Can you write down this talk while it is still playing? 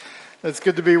It's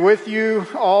good to be with you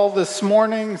all this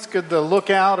morning. It's good to look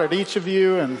out at each of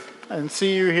you and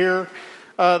see you here.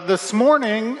 This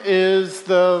morning is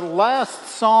the last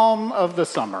psalm of the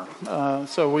summer.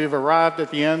 So we've arrived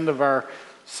at the end of our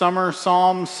summer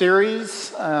psalm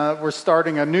series. We're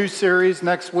starting a new series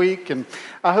next week, and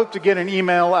I hope to get an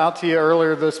email out to you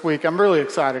earlier this week. I'm really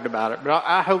excited about it, but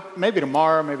I hope maybe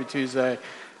tomorrow, maybe Tuesday,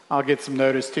 I'll get some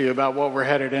notice to you about what we're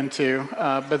headed into.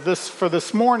 But for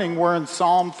this morning, we're in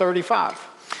Psalm 35.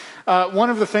 One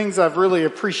of the things I've really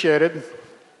appreciated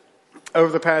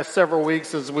over the past several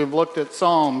weeks as we've looked at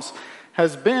Psalms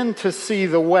has been to see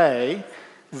the way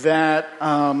that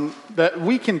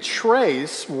we can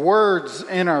trace words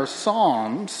in our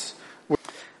Psalms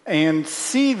and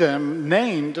see them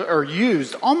named or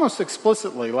used almost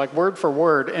explicitly, like word for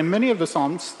word, in many of the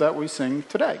Psalms that we sing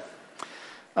today.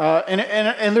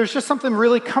 And there's just something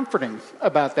really comforting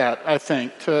about that, I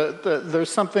think. There's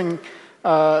something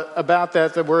about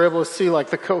that we're able to see,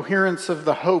 like the coherence of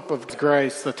the hope of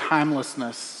grace, the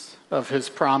timelessness of his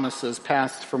promises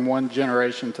passed from one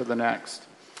generation to the next.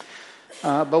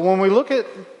 But when we look at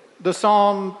the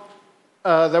psalm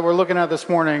that we're looking at this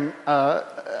morning,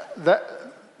 that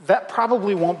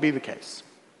probably won't be the case.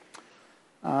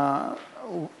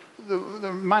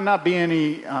 There might not be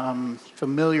any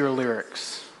familiar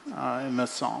lyrics in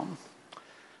this psalm.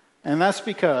 And that's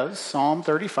because Psalm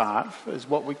 35 is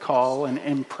what we call an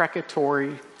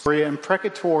imprecatory.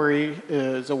 Imprecatory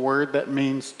is a word that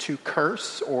means to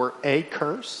curse or a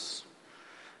curse.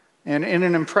 And in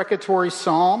an imprecatory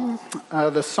psalm,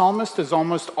 the psalmist is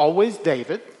almost always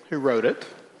David, who wrote it.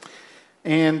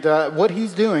 And what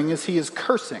he's doing is he is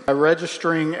cursing,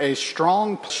 registering a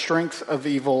strong strength of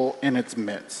evil in its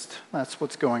midst. That's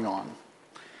what's going on.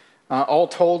 All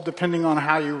told, depending on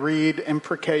how you read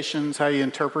imprecations, how you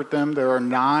interpret them, there are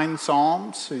 9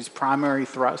 psalms, these primary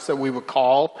thrusts that we would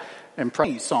call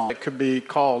psalm. It could be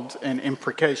called an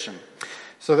imprecation.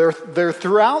 So they're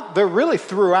really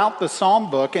throughout the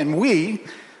psalm book, and we,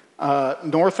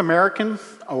 North American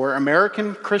or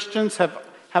American Christians,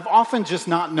 have often just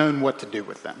not known what to do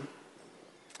with them.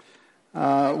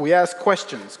 We ask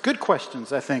questions, good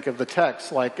questions, I think, of the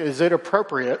text, like, is it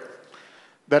appropriate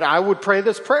that I would pray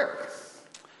this prayer?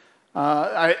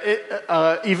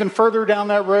 Even further down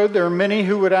that road, there are many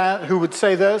who would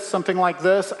say this, something like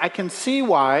this. I can see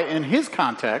why, in his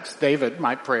context, David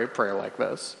might pray a prayer like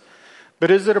this.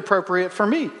 But is it appropriate for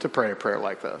me to pray a prayer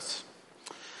like this?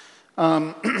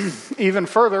 Even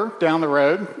further down the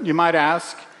road, you might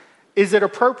ask, is it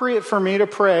appropriate for me to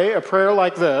pray a prayer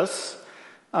like this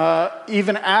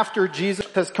even after Jesus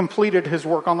has completed his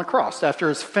work on the cross, after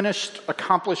his finished,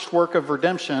 accomplished work of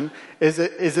redemption? Is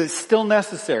it still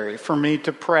necessary for me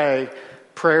to pray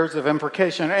prayers of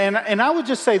imprecation? And I would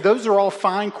just say those are all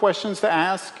fine questions to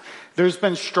ask. There's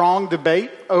been strong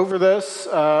debate over this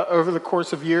over the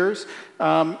course of years.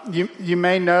 You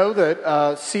may know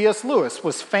that C.S. Lewis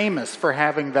was famous for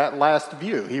having that last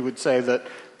view. He would say that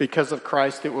because of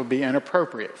Christ, it would be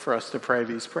inappropriate for us to pray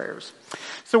these prayers.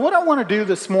 So what I want to do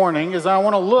this morning is I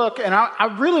want to look, and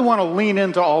I really want to lean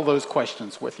into all those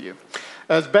questions with you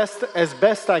as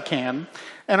best I can.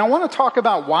 And I want to talk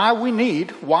about why we,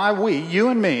 you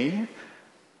and me,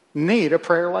 need a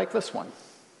prayer like this one.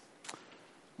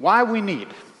 Why we need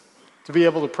to be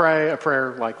able to pray a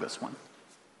prayer like this one.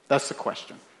 That's the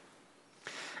question.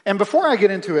 And before I get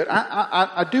into it,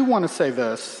 I do want to say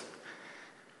this.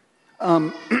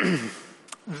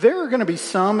 There are going to be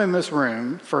some in this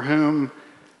room for whom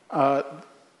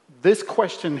this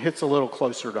question hits a little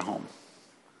closer to home.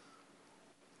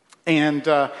 And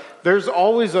there's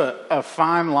always a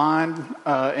fine line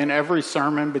in every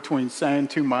sermon between saying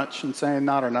too much and saying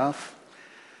not enough.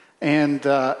 And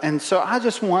so I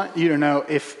just want you to know,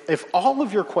 if all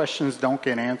of your questions don't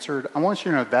get answered, I want you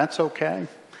to know that's okay.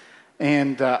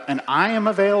 And I am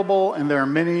available, and there are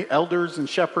many elders and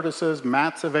shepherdesses.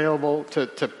 Matt's available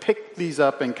to pick these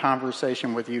up in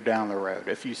conversation with you down the road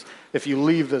if you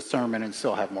leave this sermon and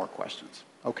still have more questions.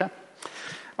 Okay?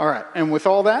 All right. And with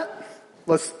all that,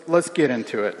 let's get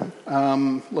into it.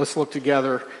 Let's look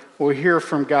together. We'll hear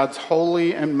from God's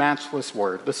holy and matchless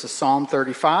word. This is Psalm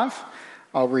 35.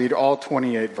 I'll read all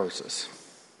 28 verses.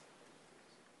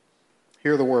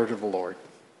 Hear the word of the Lord.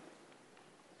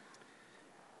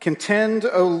 Contend,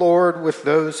 O Lord, with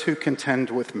those who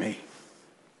contend with me.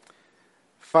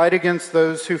 Fight against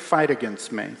those who fight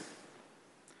against me.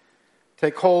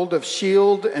 Take hold of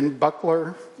shield and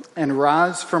buckler and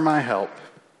rise for my help.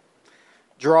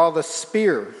 Draw the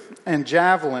spear and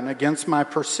javelin against my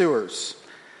pursuers.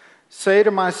 Say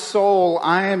to my soul,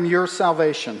 I am your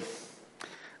salvation.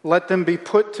 Let them be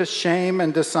put to shame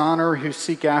and dishonor who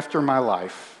seek after my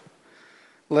life.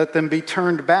 Let them be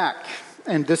turned back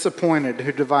and disappointed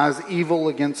who devise evil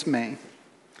against me.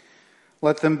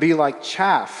 Let them be like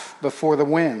chaff before the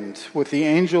wind, with the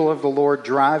angel of the Lord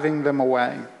driving them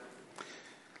away.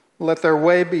 Let their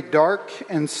way be dark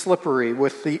and slippery,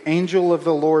 with the angel of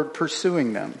the Lord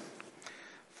pursuing them.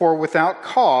 For without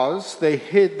cause they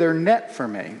hid their net for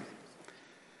me.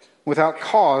 Without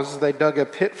cause they dug a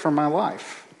pit for my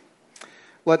life.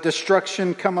 Let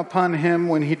destruction come upon him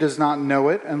when he does not know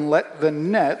it, and let the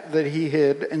net that he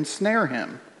hid ensnare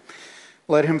him.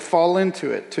 Let him fall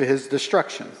into it to his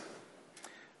destruction.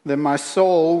 Then my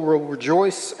soul will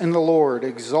rejoice in the Lord,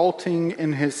 exulting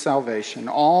in his salvation.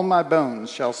 All my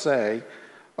bones shall say,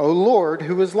 O Lord,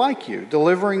 who is like you,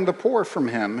 delivering the poor from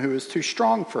him who is too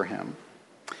strong for him,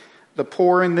 the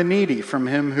poor and the needy from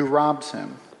him who robs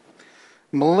him.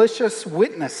 Malicious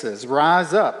witnesses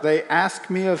rise up. They ask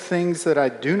me of things that I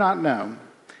do not know.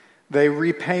 They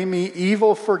repay me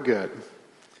evil for good.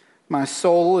 My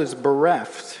soul is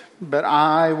bereft, but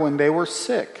I, when they were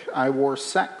sick, I wore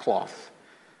sackcloth.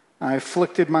 I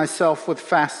afflicted myself with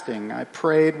fasting. I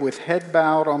prayed with head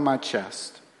bowed on my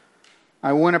chest.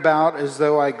 I went about as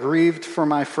though I grieved for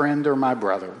my friend or my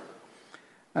brother.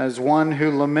 As one who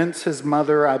laments his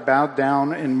mother, I bowed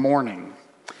down in mourning.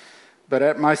 But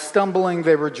at my stumbling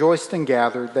they rejoiced and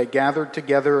gathered. They gathered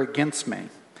together against me.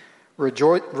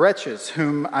 Wretches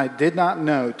whom I did not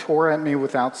know tore at me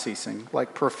without ceasing,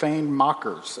 like profane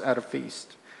mockers at a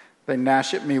feast. They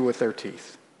gnash at me with their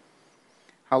teeth.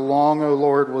 How long, O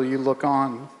Lord, will you look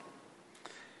on?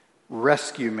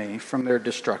 Rescue me from their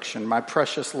destruction, my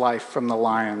precious life from the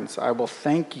lions. I will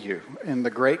thank you in the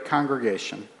great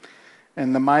congregation.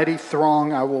 In the mighty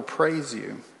throng I will praise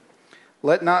you.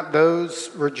 Let not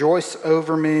those rejoice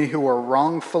over me who are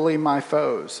wrongfully my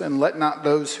foes, and let not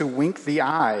those who wink the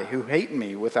eye, who hate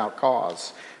me without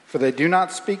cause. For they do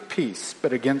not speak peace,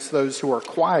 but against those who are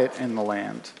quiet in the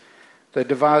land. They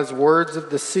devise words of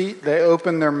deceit. They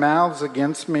open their mouths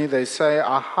against me. They say,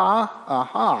 Aha,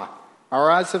 aha,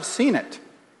 our eyes have seen it.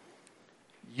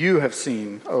 You have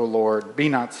seen, O Lord, be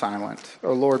not silent.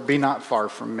 O Lord, be not far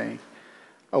from me.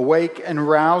 Awake and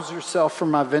rouse yourself for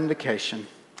my vindication.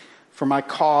 For my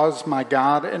cause, my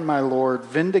God and my Lord,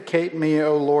 vindicate me,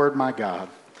 O Lord, my God,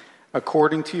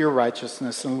 according to your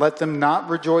righteousness, and let them not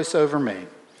rejoice over me,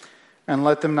 and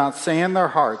let them not say in their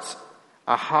hearts,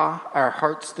 Aha, our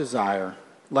heart's desire.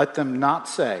 Let them not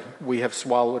say, we have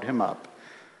swallowed him up.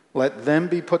 Let them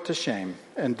be put to shame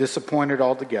and disappointed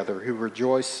altogether who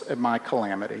rejoice at my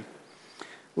calamity.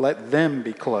 Let them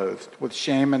be clothed with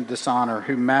shame and dishonor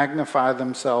who magnify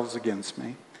themselves against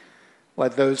me.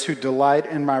 Let those who delight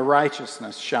in my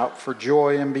righteousness shout for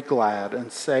joy and be glad and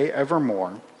say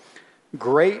evermore,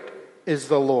 Great is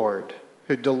the Lord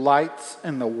who delights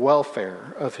in the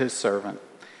welfare of his servant.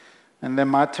 And then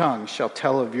my tongue shall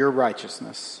tell of your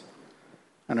righteousness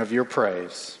and of your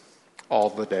praise all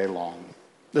the day long.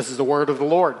 This is the word of the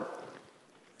Lord.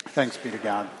 Thanks be to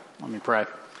God. Let me pray.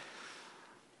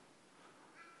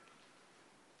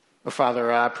 Oh,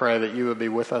 Father, I pray that you would be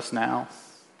with us now,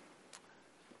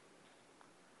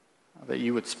 that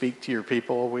you would speak to your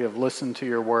people. We have listened to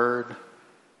your word.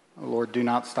 Oh, Lord, do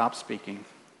not stop speaking.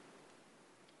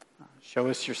 Show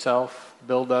us yourself.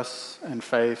 Build us in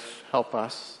faith. Help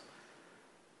us.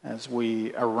 As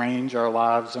we arrange our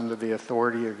lives under the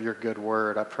authority of your good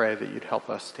word, I pray that you'd help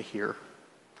us to hear.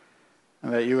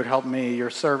 And that you would help me, your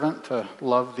servant, to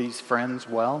love these friends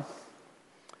well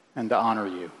and to honor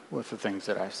you with the things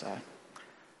that I say.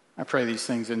 I pray these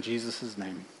things in Jesus'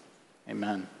 name.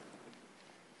 Amen.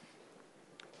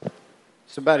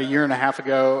 So about a year and a half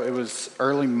ago, it was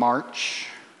early March.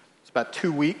 It's about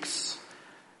 2 weeks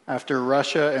after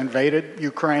Russia invaded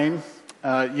Ukraine.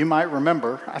 You might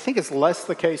remember, I think it's less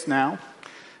the case now,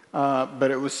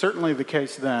 but it was certainly the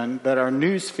case then, that our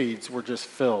news feeds were just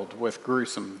filled with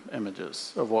gruesome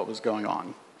images of what was going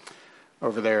on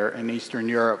over there in Eastern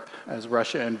Europe as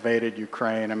Russia invaded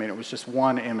Ukraine. I mean, it was just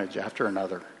one image after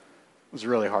another. It was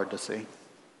really hard to see.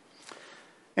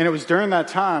 And it was during that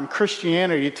time,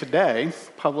 Christianity Today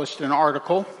published an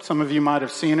article. Some of you might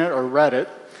have seen it or read it,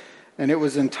 and it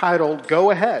was entitled,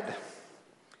 Go Ahead.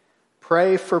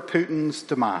 Pray for Putin's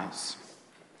demise.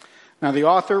 Now, the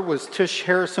author was Tish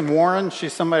Harrison Warren.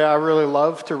 She's somebody I really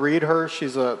love to read her.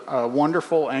 She's a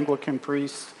wonderful Anglican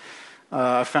priest.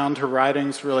 I found her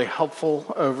writings really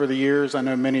helpful over the years. I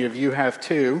know many of you have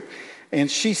too.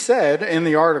 And she said in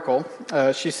the article,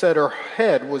 she said her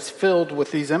head was filled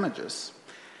with these images.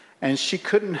 And she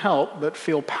couldn't help but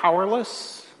feel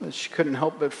powerless. She couldn't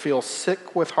help but feel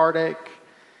sick with heartache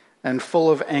and full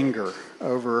of anger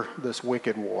over this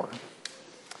wicked war.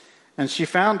 And she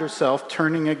found herself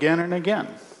turning again and again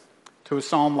to a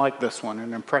psalm like this one,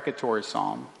 an imprecatory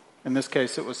psalm. In this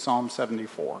case, it was Psalm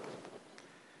 74.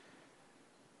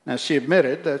 Now, she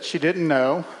admitted that she didn't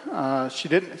know,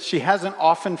 she hasn't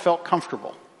often felt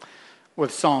comfortable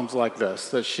with psalms like this,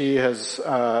 that she has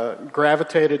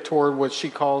gravitated toward what she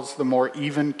calls the more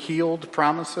even-keeled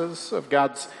promises of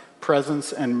God's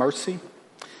presence and mercy.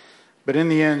 But in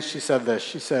the end, she said this.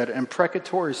 She said,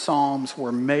 imprecatory psalms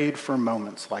were made for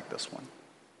moments like this one.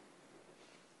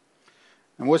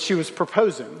 And what she was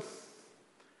proposing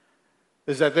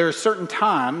is that there are certain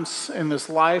times in this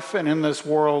life and in this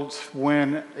world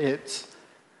when it's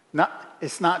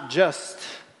not just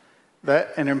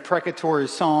that an imprecatory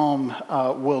psalm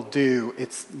will do,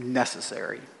 it's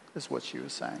necessary, is what she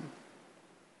was saying.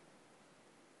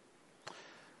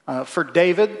 For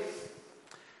David,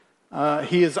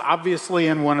 he is obviously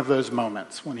in one of those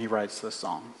moments when he writes this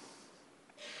psalm.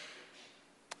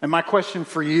 And my question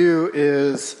for you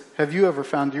is, have you ever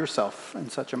found yourself in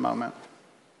such a moment?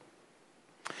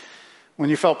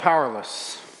 When you felt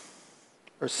powerless,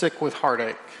 or sick with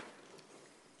heartache,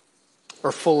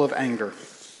 or full of anger.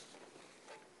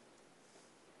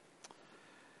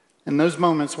 In those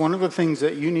moments, one of the things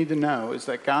that you need to know is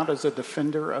that God is a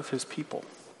defender of his people.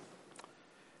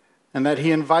 And that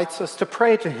he invites us to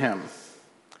pray to him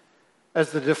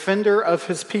as the defender of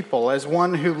his people, as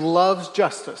one who loves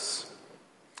justice,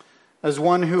 as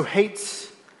one who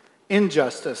hates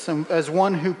injustice, and as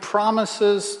one who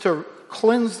promises to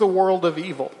cleanse the world of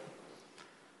evil,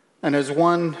 and as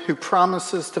one who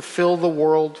promises to fill the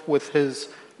world with his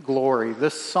glory.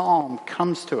 This psalm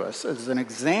comes to us as an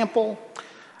example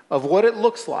of what it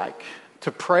looks like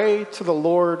to pray to the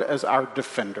Lord as our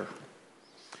defender.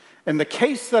 And the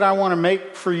case that I want to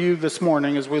make for you this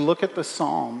morning as we look at the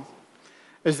psalm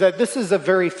is that this is a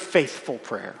very faithful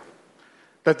prayer.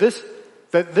 That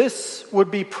this would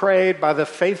be prayed by the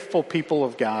faithful people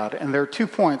of God. And there are 2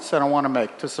 points that I want to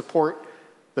make to support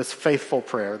this faithful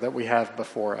prayer that we have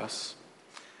before us.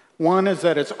 One is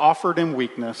that it's offered in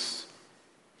weakness.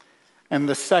 And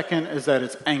the second is that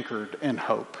it's anchored in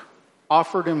hope.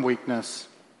 Offered in weakness,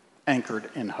 anchored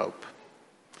in hope.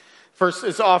 First,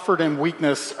 it's offered in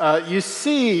weakness. You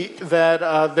see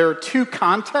that there are 2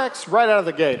 contexts right out of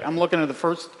the gate. I'm looking at the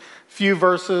first few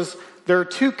verses. There are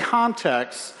 2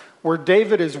 contexts where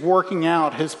David is working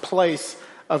out his place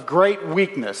of great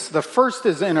weakness. The first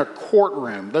is in a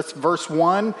courtroom. That's verse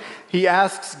 1. He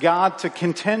asks God to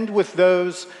contend with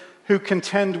those who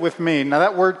contend with me. Now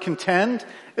that word contend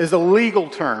is a legal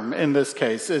term in this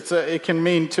case. It can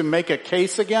mean to make a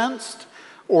case against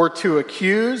or to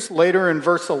accuse. Later in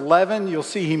verse 11, you'll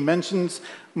see he mentions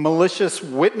malicious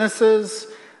witnesses.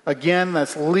 Again,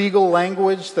 that's legal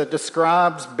language that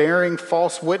describes bearing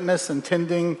false witness,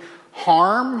 intending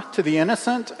harm to the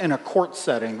innocent in a court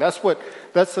setting. That's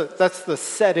the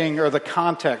setting or the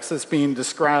context that's being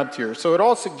described here. So it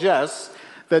all suggests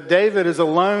that David is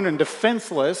alone and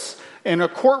defenseless in a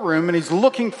courtroom, and he's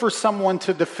looking for someone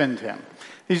to defend him.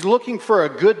 He's looking for a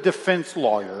good defense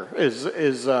lawyer, is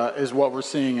what we're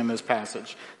seeing in this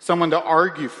passage. Someone to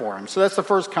argue for him. So that's the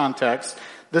first context.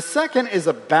 The second is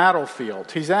a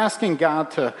battlefield. He's asking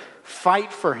God to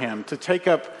fight for him, to take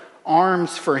up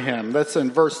arms for him. That's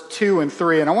in verse 2 and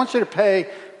 3. And I want you to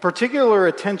pay particular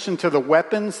attention to the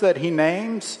weapons that he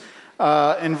names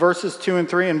in verses 2 and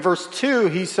 3. In verse 2,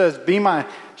 he says, be my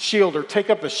shield, or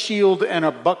take up a shield and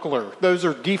a buckler. Those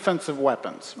are defensive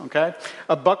weapons, okay?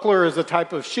 A buckler is a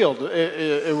type of shield.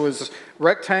 It was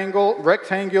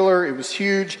rectangular, it was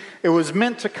huge. It was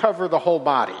meant to cover the whole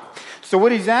body. So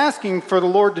what he's asking for the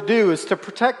Lord to do is to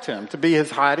protect him, to be his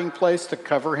hiding place, to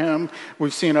cover him.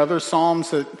 We've seen other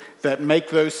psalms that make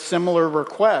those similar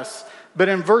requests. But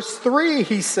in verse 3,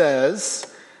 he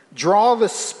says, draw the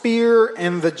spear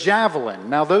and the javelin.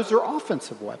 Now, those are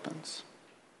offensive weapons.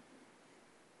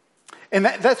 And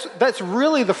that's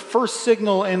really the first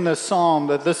signal in the psalm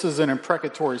that this is an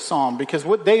imprecatory psalm, because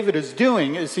what David is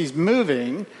doing is he's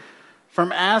moving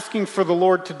from asking for the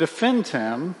Lord to defend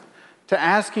him to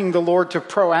asking the Lord to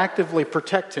proactively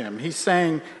protect him. He's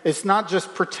saying, it's not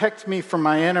just protect me from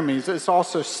my enemies, it's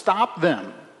also stop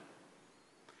them.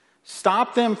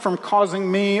 Stop them from causing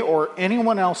me or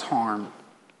anyone else harm.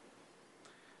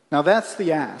 Now that's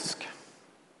the ask.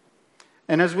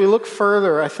 And as we look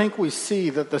further, I think we see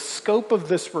that the scope of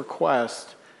this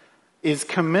request is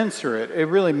commensurate. It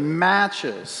really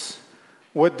matches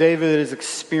what David is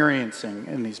experiencing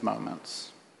in these moments.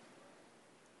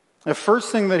 The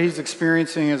first thing that he's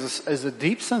experiencing is a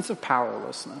deep sense of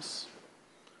powerlessness.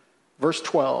 Verse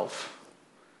 12,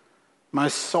 my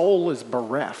soul is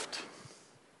bereft.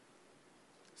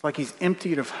 It's like he's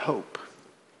emptied of hope.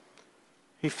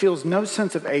 He feels no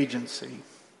sense of agency.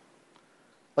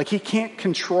 Like he can't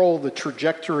control the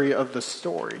trajectory of the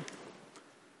story.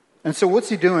 And so what's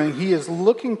he doing? He is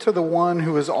looking to the one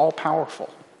who is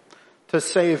all-powerful to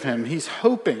save him. He's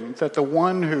hoping that the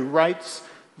one who writes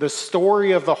the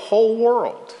story of the whole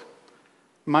world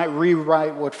might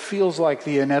rewrite what feels like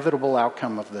the inevitable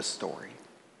outcome of this story.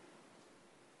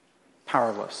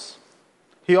 Powerless.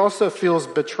 He also feels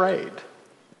betrayed.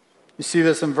 You see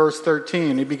this in verse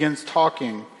 13. He begins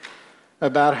talking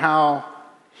about how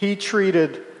he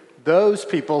treated those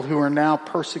people who are now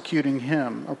persecuting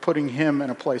him or putting him in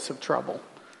a place of trouble.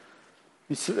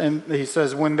 And he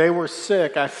says, when they were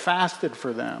sick, I fasted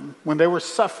for them. When they were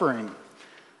suffering,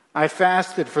 I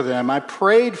fasted for them. I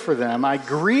prayed for them. I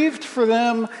grieved for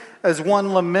them as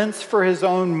one laments for his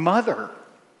own mother.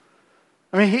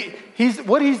 I mean,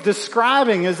 what he's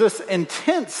describing is this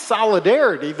intense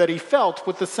solidarity that he felt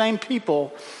with the same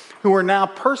people who are now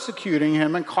persecuting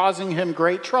him and causing him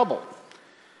great trouble.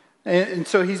 And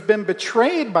so he's been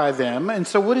betrayed by them. And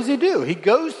so what does he do? He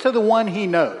goes to the one he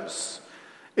knows,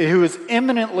 who is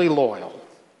eminently loyal.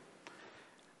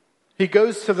 He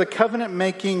goes to the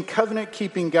covenant-making,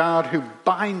 covenant-keeping God who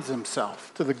binds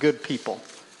himself to the good people,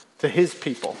 to his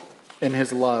people in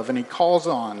his love. And he calls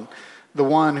on the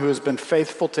one who has been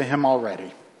faithful to him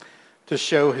already to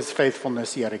show his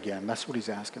faithfulness yet again. That's what he's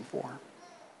asking for.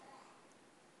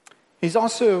 He's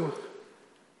also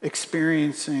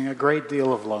experiencing a great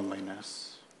deal of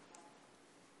loneliness.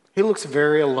 He looks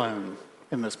very alone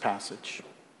in this passage.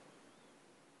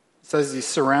 It says he's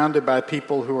surrounded by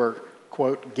people who are,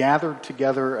 quote, gathered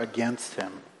together against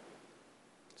him.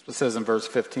 That's what it says in verse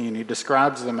 15. He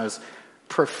describes them as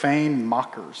profane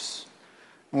mockers.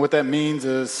 And what that means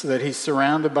is that he's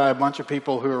surrounded by a bunch of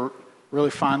people who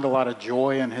really find a lot of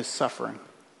joy in his suffering.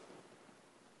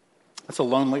 It's a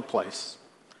lonely place.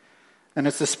 And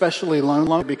it's especially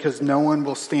lonely because no one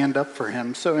will stand up for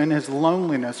him. So in his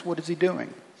loneliness, what is he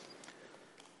doing?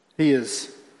 He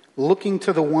is looking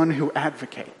to the one who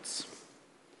advocates,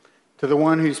 to the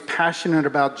one who's passionate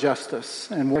about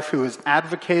justice and who has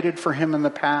advocated for him in the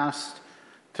past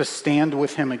to stand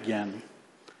with him again.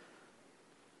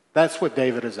 That's what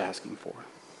David is asking for.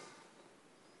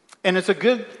 And it's a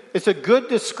good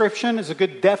description, it's a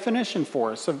good definition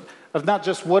for us of not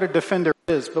just what a defender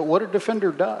is, but what a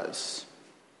defender does.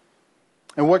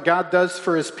 And what God does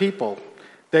for his people.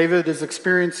 David is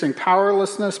experiencing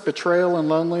powerlessness, betrayal, and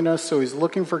loneliness, so he's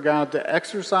looking for God to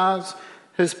exercise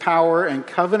his power and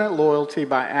covenant loyalty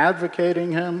by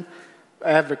advocating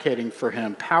for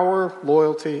him. Power,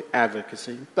 loyalty,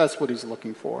 advocacy. That's what he's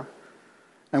looking for.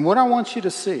 And what I want you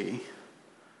to see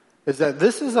is that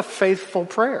this is a faithful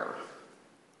prayer.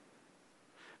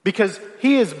 Because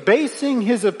he is basing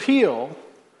his appeal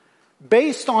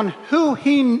based on who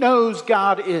he knows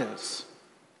God is.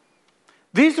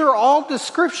 These are all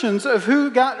descriptions of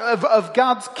of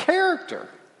God's character.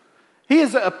 He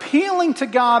is appealing to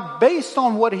God based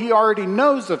on what he already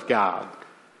knows of God,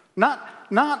 not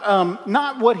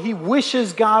what he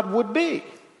wishes God would be.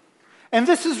 And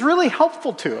this is really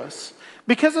helpful to us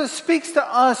because it speaks to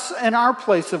us in our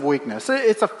place of weakness.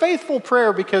 It's a faithful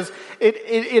prayer because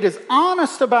it is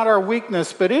honest about our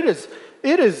weakness, but it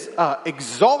is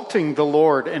exalting the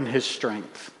Lord in his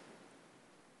strength.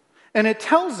 And it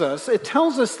tells us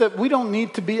that we don't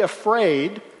need to be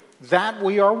afraid that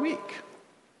we are weak.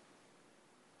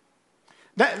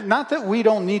 Not that we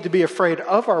don't need to be afraid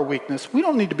of our weakness. We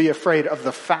don't need to be afraid of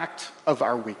the fact of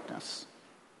our weakness.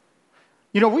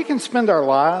 You know, we can spend our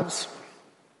lives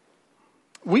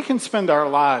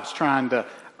trying to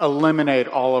eliminate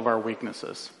all of our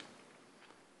weaknesses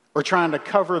or trying to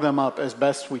cover them up as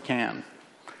best we can.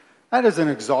 That is an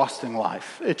exhausting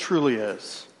life. It truly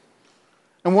is.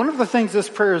 And one of the things this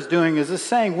prayer is doing is it's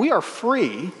saying we are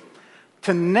free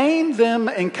to name them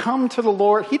and come to the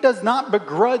Lord. He does not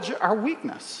begrudge our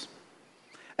weakness.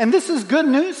 And this is good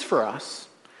news for us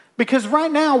because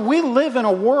right now we live in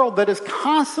a world that is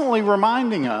constantly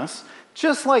reminding us,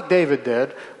 just like David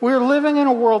did, we're living in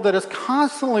a world that is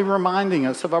constantly reminding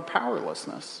us of our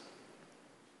powerlessness.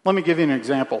 Let me give you an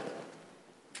example.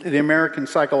 The American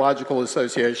Psychological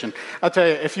Association. I'll tell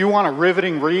you, if you want a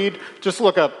riveting read, just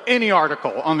look up any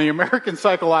article on the American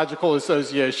Psychological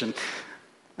Association.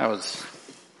 That was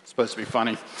supposed to be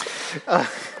funny.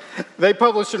 They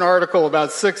published an article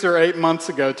about 6 or 8 months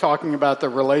ago talking about the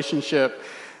relationship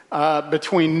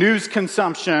between news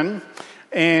consumption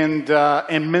and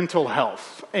mental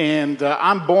health. And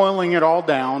I'm boiling it all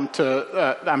down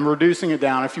I'm reducing it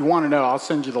down. If you want to know, I'll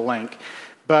send you the link.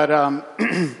 But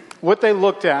what they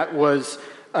looked at was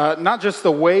not just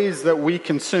the ways that we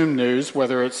consume news,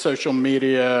 whether it's social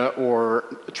media or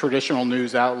traditional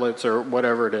news outlets or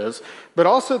whatever it is, but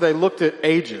also they looked at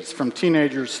ages from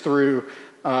teenagers through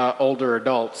older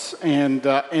adults. And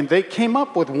they came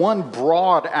up with one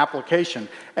broad application.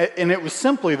 And it was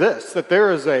simply this, that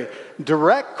there is a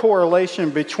direct correlation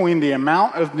between the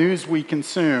amount of news we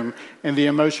consume and the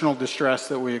emotional distress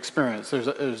that we experience.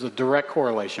 There's a direct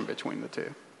correlation between the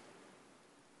two.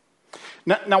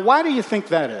 Now, why do you think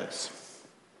that is?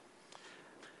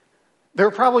 There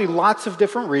are probably lots of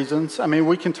different reasons. I mean,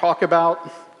 we can talk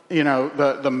about,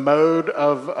 the mode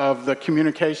of the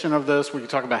communication of this. We can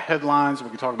talk about headlines. We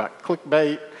can talk about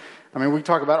clickbait. I mean, we can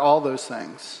talk about all those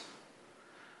things.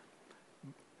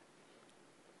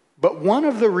 But one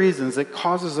of the reasons it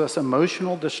causes us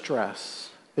emotional distress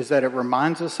is that it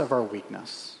reminds us of our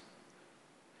weakness.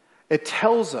 It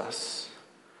tells us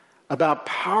about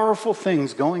powerful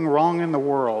things going wrong in the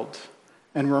world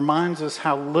and reminds us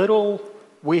how little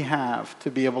we have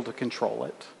to be able to control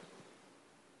it.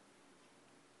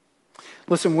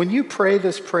 Listen, when you pray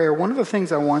this prayer, one of the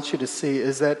things I want you to see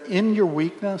is that in your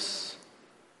weakness,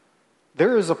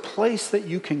 there is a place that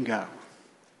you can go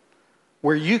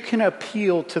where you can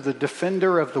appeal to the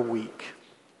defender of the weak,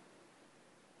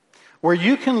 where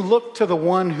you can look to the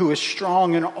one who is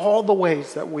strong in all the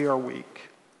ways that we are weak.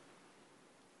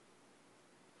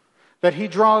 That he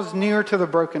draws near to the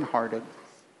brokenhearted,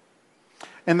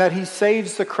 and that he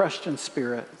saves the crushed in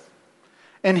spirit.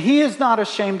 And he is not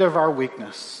ashamed of our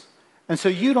weakness. And so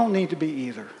you don't need to be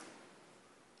either.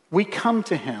 We come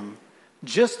to him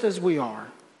just as we are,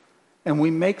 and we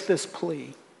make this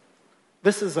plea.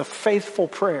 This is a faithful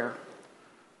prayer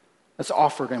that's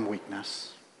offered in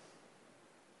weakness.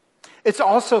 It's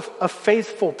also a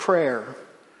faithful prayer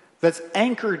that's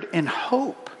anchored in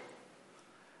hope.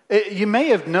 You may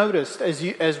have noticed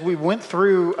as we went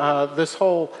through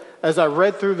as I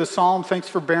read through the psalm, thanks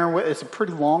for bearing with, it's a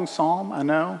pretty long psalm, I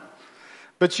know.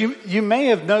 But you may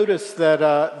have noticed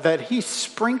that he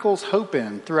sprinkles hope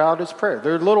in throughout his prayer.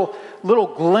 There are little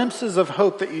glimpses of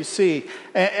hope that you see.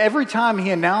 And every time he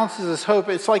announces his hope,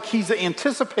 it's like he's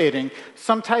anticipating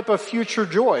some type of future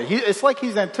joy. It's like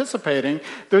he's anticipating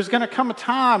there's going to come a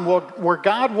time where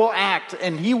God will act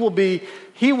and he will be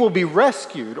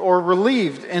rescued or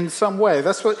relieved in some way.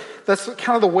 That's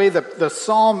kind of the way that the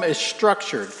psalm is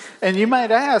structured. And you might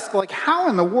ask, how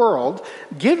in the world,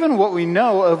 given what we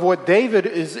know of what David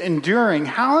is enduring,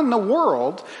 how in the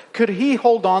world could he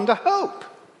hold on to hope?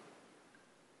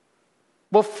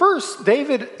 Well, first,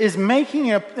 David is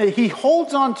he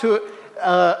holds on to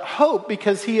hope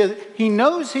because he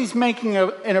knows he's making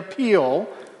an appeal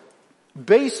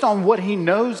based on what he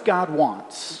knows God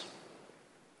wants.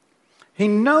 He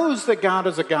knows that God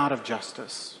is a God of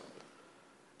justice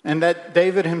and that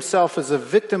David himself is a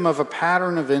victim of a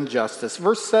pattern of injustice.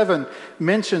 Verse 7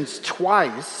 mentions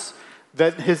twice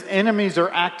that his enemies are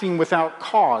acting without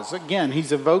cause. Again,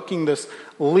 he's evoking this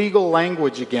legal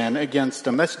language again against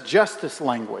him. That's justice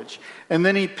language. And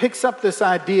then he picks up this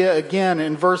idea again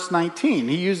in verse 19.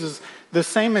 He uses the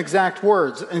same exact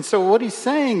words. And so what he's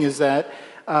saying is that,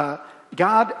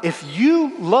 God, if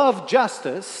you love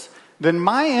justice, then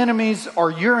my enemies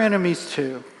are your enemies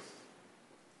too.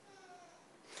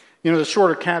 The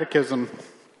Shorter Catechism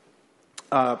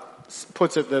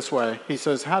puts it this way. He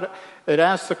says, it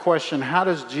asks the question, how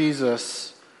does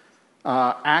Jesus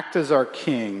act as our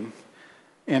king?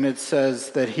 And it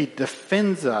says that he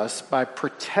defends us by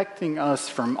protecting us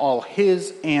from all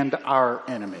his and our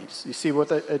enemies. You see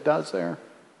what it does there?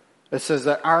 It says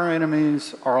that our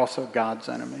enemies are also God's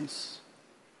enemies.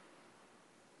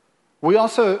 We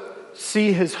also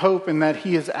see his hope in that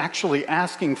he is actually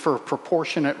asking for a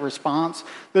proportionate response.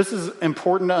 This is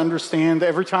important to understand.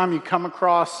 Every time you come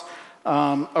across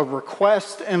a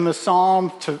request in the psalm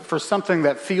for something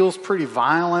that feels pretty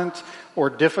violent or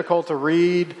difficult to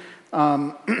read,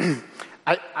 I've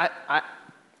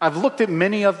looked at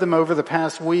many of them over the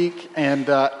past week, and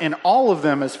all of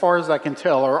them, as far as I can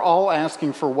tell, are all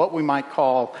asking for what we might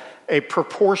call a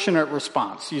proportionate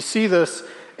response. You see this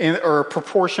or a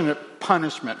proportionate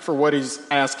punishment for what he's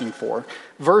asking for.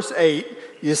 Verse 8,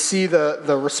 you see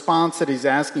the response that he's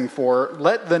asking for.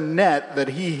 Let the net that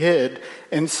he hid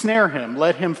ensnare him.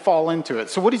 Let him fall into it.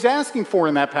 So what he's asking for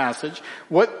in that passage,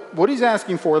 what he's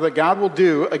asking for that God will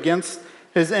do against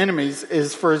his enemies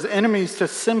is for his enemies to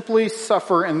simply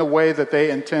suffer in the way that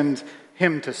they intend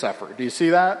him to suffer. Do you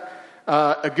see that?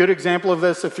 A good example of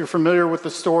this, if you're familiar with the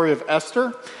story of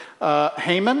Esther,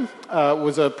 Haman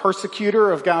was a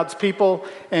persecutor of God's people,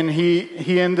 and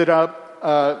he ended up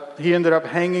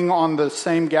hanging on the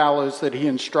same gallows that he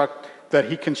that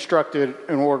he constructed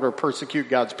in order to persecute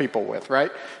God's people with,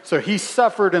 right? So he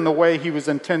suffered in the way he was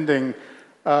intending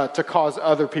to cause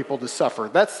other people to suffer.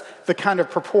 That's the kind of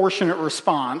proportionate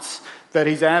response that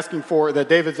he's asking for, that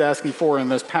David's asking for in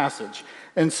this passage.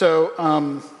 And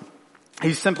so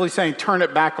he's simply saying, turn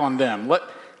it back on them.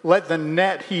 Let the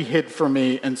net he hid for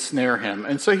me ensnare him.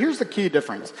 And so here's the key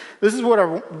difference. This is what I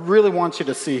really want you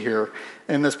to see here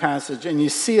in this passage, and you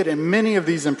see it in many of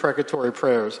these imprecatory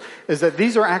prayers, is that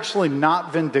these are actually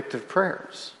not vindictive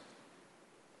prayers.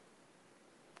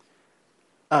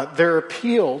 They're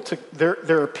appeals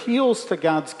to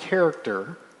God's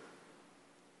character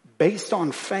based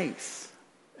on faith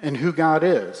in who God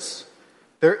is.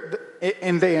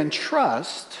 And they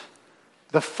entrust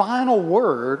the final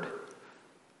word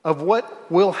of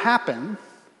what will happen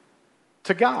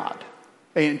to God.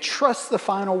 They entrust the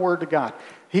final word to God.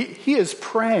 He is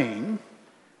praying,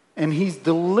 and he's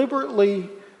deliberately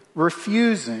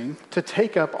refusing to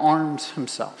take up arms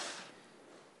himself,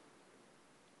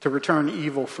 to return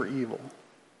evil for evil.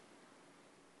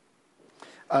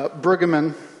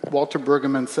 Walter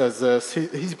Brueggemann says this.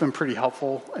 He's been pretty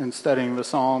helpful in studying the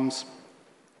Psalms.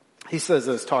 He says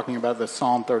this, talking about this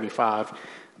Psalm 35.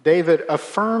 David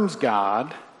affirms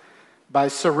God by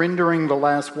surrendering the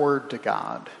last word to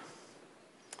God.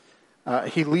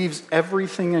 He leaves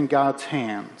everything in God's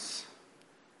hands,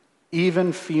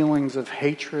 even feelings of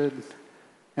hatred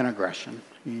and aggression.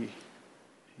 He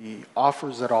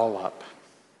offers it all up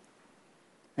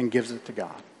and gives it to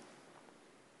God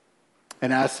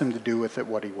and asks him to do with it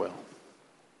what he will.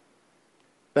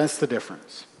 That's the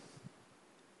difference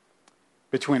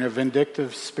between a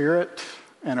vindictive spirit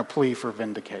and a plea for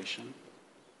vindication.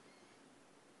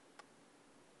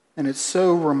 And it's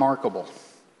so remarkable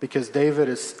because David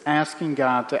is asking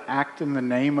God to act in the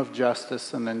name of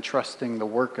justice and then trusting the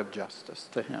work of justice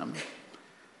to him.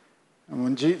 And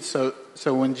when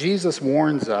Jesus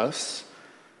warns us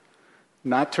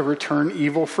not to return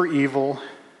evil for evil,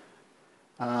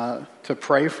 to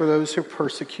pray for those who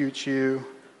persecute you,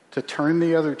 to turn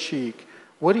the other cheek,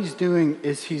 what he's doing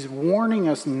is he's warning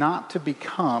us not to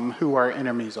become who our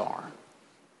enemies are.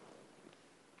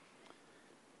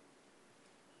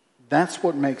 That's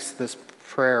what makes this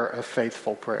prayer a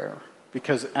faithful prayer.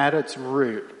 Because at its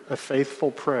root, a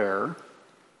faithful prayer,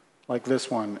 like this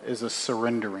one, is a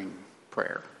surrendering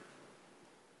prayer.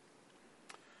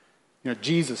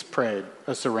 Jesus prayed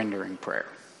a surrendering prayer.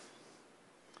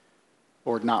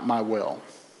 Lord, not my will,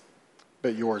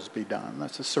 but yours be done.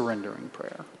 That's a surrendering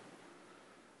prayer.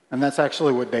 And that's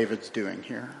actually what David's doing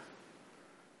here.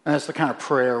 And that's the kind of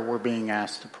prayer we're being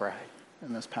asked to pray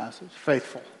in this passage.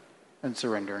 Faithful and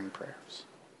surrendering prayers.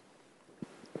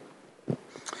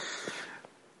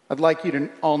 I'd like you to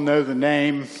all know the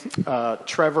name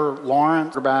Trevor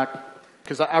Lawrence,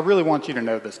 because I really want you to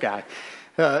know this guy.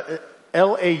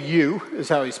 L-A-U is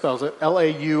how he spells it.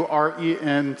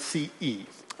 L-A-U-R-E-N-C-E.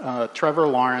 Trevor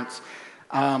Lawrence.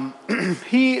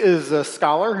 He is a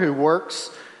scholar who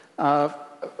works...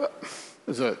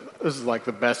 This is like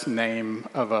the best name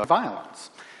of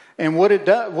violence. And what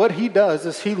he does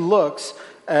is he looks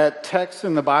at texts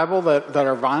in the Bible that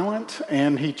are violent,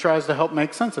 and he tries to help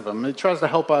make sense of them. He tries to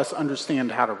help us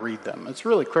understand how to read them. It's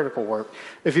really critical work.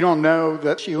 If you don't know,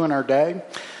 that's you in our day.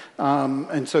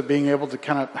 And so being able to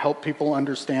kind of help people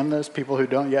understand this, people who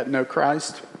don't yet know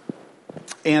Christ.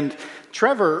 And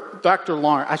Trevor, Dr.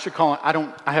 Lawrence, I should call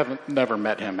him, I haven't never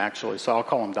met him actually, so I'll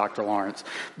call him Dr. Lawrence.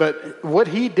 But what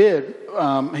he did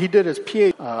his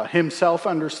PhD himself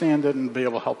understand it and be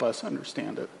able to help us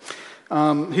understand it.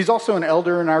 He's also an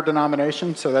elder in our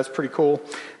denomination, so that's pretty cool.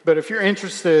 But if you're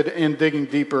interested in digging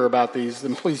deeper about these,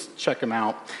 then please check him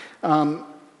out. And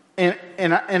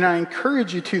I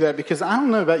encourage you to that because I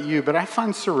don't know about you, but I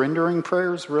find surrendering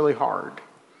prayers really hard.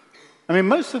 I mean,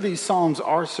 most of these Psalms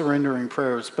are surrendering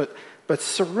prayers, but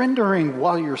surrendering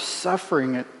while you're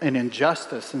suffering an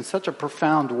injustice in such a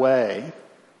profound way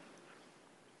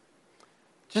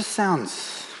just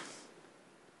sounds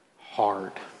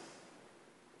hard.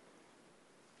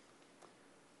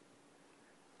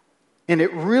 And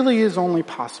it really is only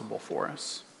possible for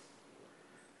us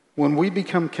when we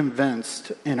become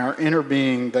convinced in our inner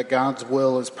being that God's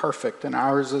will is perfect and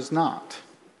ours is not.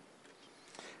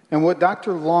 And what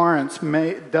Dr. Lawrence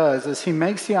does is he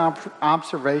makes the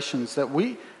observations that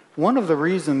one of the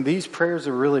reasons these prayers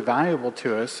are really valuable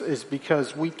to us is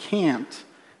because we can't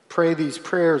pray these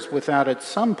prayers without at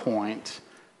some point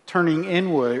turning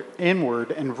inward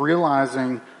and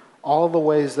realizing all the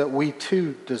ways that we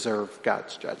too deserve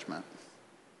God's judgment.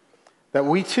 That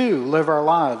we too live our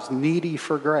lives needy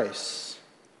for grace.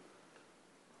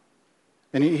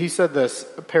 And he said this,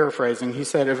 paraphrasing, he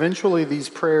said, "Eventually these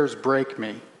prayers break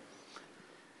me,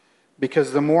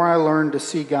 because the more I learn to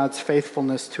see God's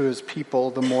faithfulness to his people,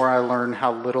 the more I learn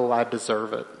how little I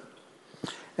deserve it."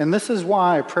 And this is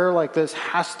why a prayer like this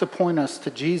has to point us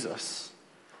to Jesus.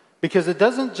 Because it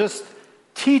doesn't just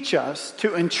teach us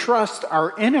to entrust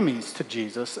our enemies to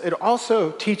Jesus, it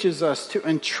also teaches us to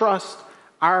entrust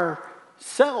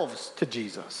ourselves to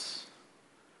Jesus.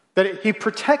 That he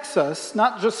protects us,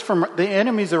 not just from the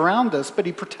enemies around us, but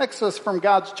he protects us from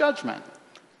God's judgment.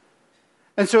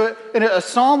 And so a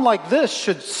psalm like this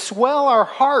should swell our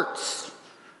hearts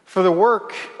for the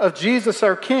work of Jesus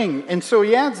our King. And so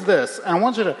he adds this, and I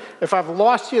want you to, if I've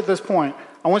lost you at this point,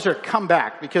 I want you to come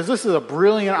back, because this is a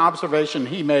brilliant observation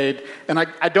he made, and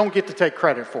I don't get to take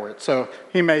credit for it. So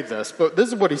he made this, but this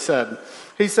is what he said.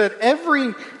 He said,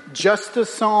 every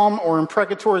justice psalm or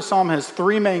imprecatory psalm has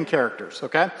three main characters,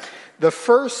 okay? The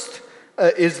first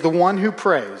is the one who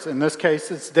prays. In this case,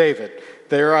 it's David.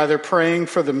 They're either praying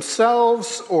for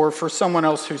themselves or for someone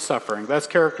else who's suffering. That's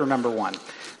character number one.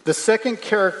 The second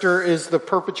character is the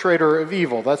perpetrator of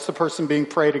evil. That's the person being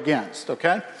prayed against,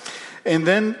 okay? And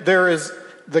then there is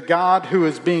the God who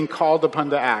is being called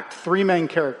upon to act. Three main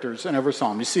characters in every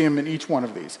psalm. You see them in each one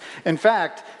of these. In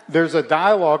fact, there's a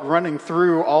dialogue running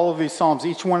through all of these psalms.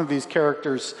 Each one of these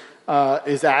characters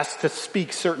is asked to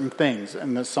speak certain things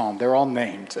in this psalm. They're all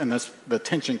named, and the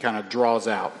tension kind of draws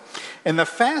out. And the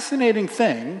fascinating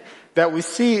thing that we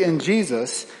see in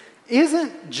Jesus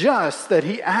isn't just that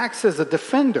he acts as a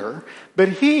defender, but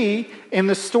he, in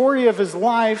the story of his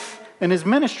life and his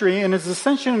ministry and his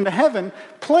ascension into heaven,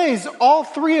 plays all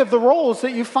three of the roles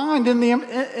that you find in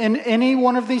any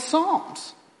one of these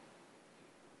psalms.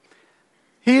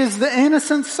 He is the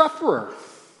innocent sufferer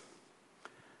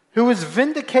who is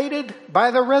vindicated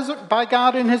by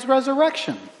God in his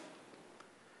resurrection.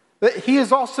 That he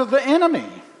is also the enemy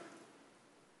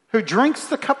who drinks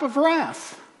the cup of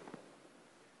wrath.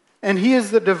 And he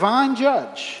is the divine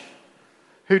judge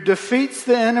who defeats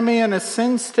the enemy and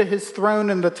ascends to his throne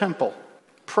in the temple,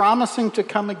 promising to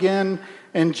come again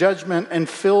in judgment and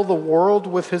fill the world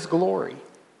with his glory.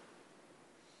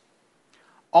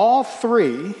 All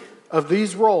three of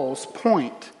these roles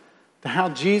point to how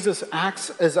Jesus acts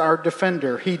as our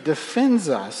defender. He defends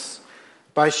us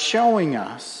by showing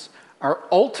us our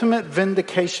ultimate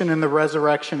vindication in the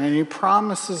resurrection, and he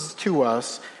promises to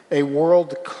us a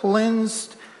world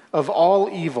cleansed of all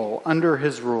evil under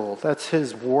his rule. That's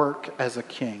his work as a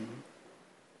king.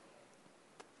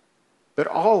 But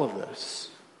all of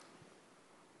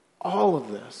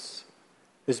this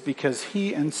is because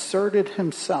he inserted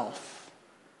himself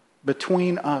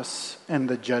between us and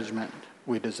the judgment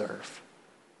we deserve.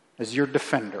 As your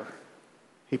defender,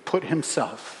 he put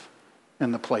himself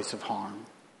in the place of harm.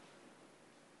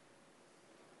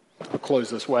 I'll close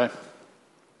this way.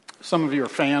 Some of you are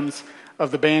fans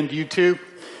of the band U2,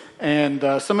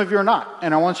 and some of you are not.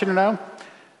 And I want you to know,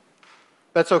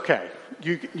 that's okay.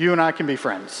 You and I can be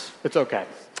friends. It's okay.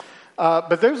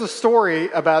 But there's a story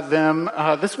about them.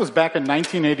 This was back in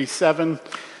 1987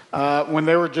 when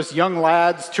they were just young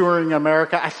lads touring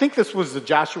America. I think this was the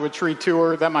Joshua Tree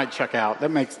Tour. That might check out.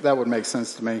 That would make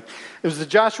sense to me. It was the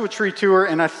Joshua Tree Tour,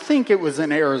 and I think it was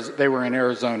in Arizona. They were in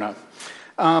Arizona.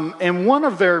 And one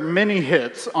of their many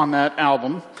hits on that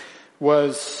album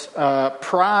was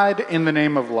Pride in the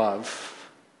Name of Love.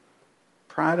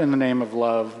 Pride in the Name of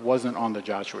Love wasn't on the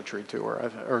Joshua Tree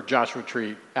Tour, or Joshua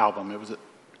Tree album. It's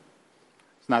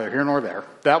neither here nor there.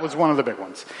 That was one of the big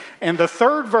ones. And the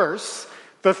third verse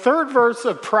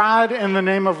of Pride in the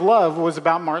Name of Love was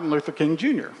about Martin Luther King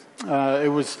Jr.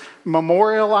 It was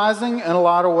memorializing, in a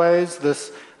lot of ways,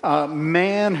 this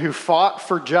man who fought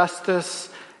for justice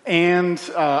and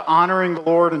honoring the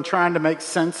Lord and trying to make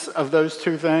sense of those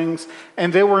two things.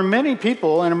 And there were many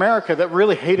people in America that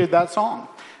really hated that song.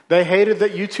 They hated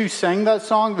that U2 sang that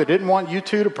song. They didn't want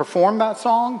U2 to perform that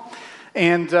song.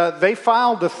 And they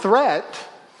filed a threat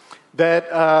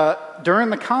that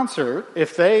during the concert,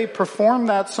 if they performed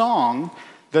that song,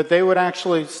 that they would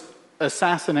actually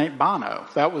assassinate Bono.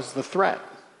 That was the threat.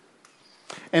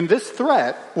 And this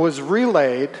threat was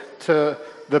relayed to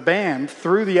the band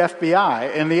through the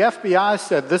FBI. And the FBI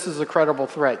said, this is a credible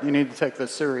threat. You need to take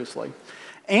this seriously.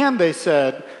 And they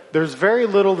said, there's very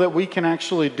little that we can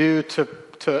actually do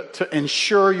to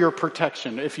ensure your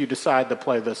protection if you decide to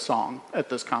play this song at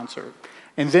this concert.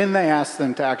 And then they asked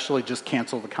them to actually just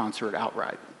cancel the concert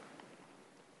outright.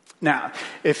 Now,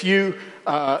 if you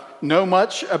know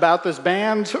much about this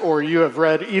band, or you have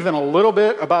read even a little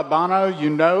bit about Bono, you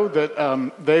know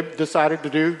that they decided to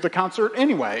do the concert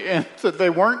anyway, and so they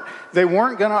weren't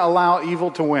going to allow evil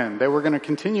to win. They were going to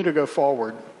continue to go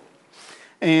forward.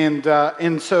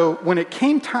 And so when it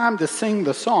came time to sing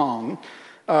the song,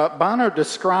 Bono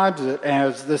describes it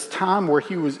as this time where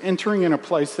he was entering in a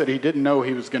place that he didn't know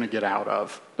he was going to get out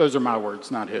of. Those are my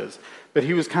words, not his. But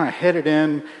he was kind of headed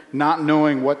in, not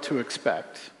knowing what to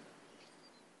expect.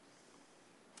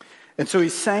 And so he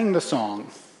sang the song.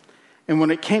 And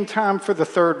when it came time for the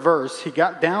third verse, he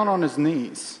got down on his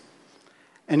knees.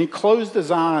 And he closed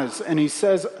his eyes, and he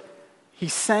says he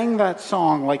sang that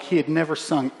song like he had never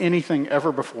sung anything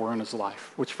ever before in his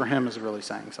life, which for him is really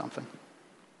saying something.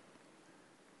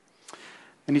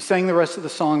 And he sang the rest of the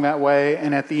song that way,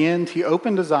 and at the end, he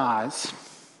opened his eyes,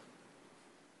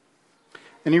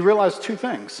 and he realized two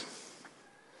things.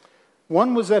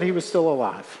 One was that he was still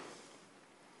alive,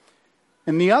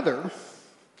 and the other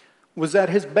was that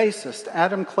his bassist,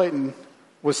 Adam Clayton,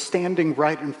 was standing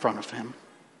right in front of him.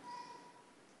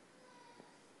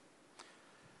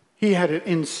 He had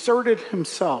inserted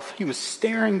himself. He was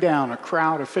staring down a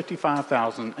crowd of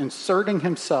 55,000, inserting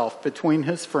himself between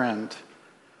his friend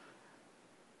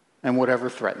and whatever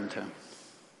threatened him.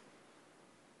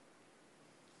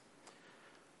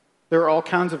 There are all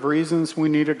kinds of reasons we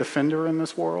need a defender in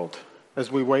this world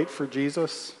as we wait for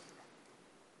Jesus.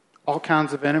 All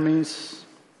kinds of enemies.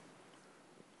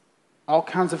 All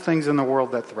kinds of things in the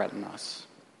world that threaten us.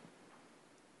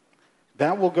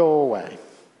 That will go away.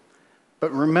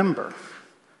 But remember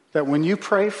that when you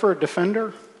pray for a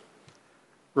defender,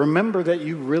 remember that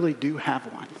you really do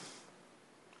have one.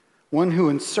 One who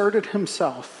inserted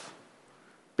himself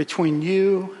between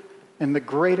you and the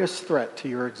greatest threat to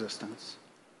your existence.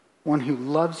 One who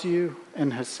loves you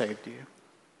and has saved you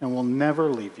and will never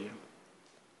leave you.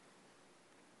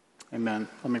 Amen.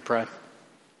 Let me pray.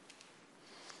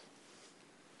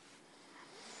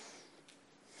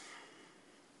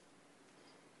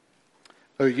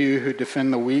 O you who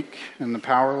defend the weak and the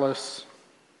powerless,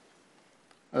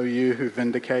 O you who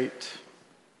vindicate,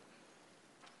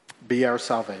 be our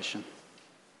salvation.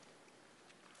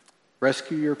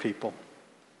 Rescue your people.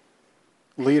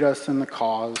 Lead us in the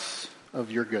cause of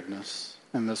your goodness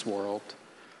in this world,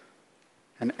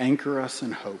 and anchor us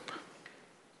in hope.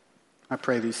 I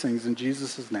pray these things in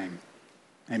Jesus' name.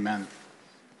 Amen.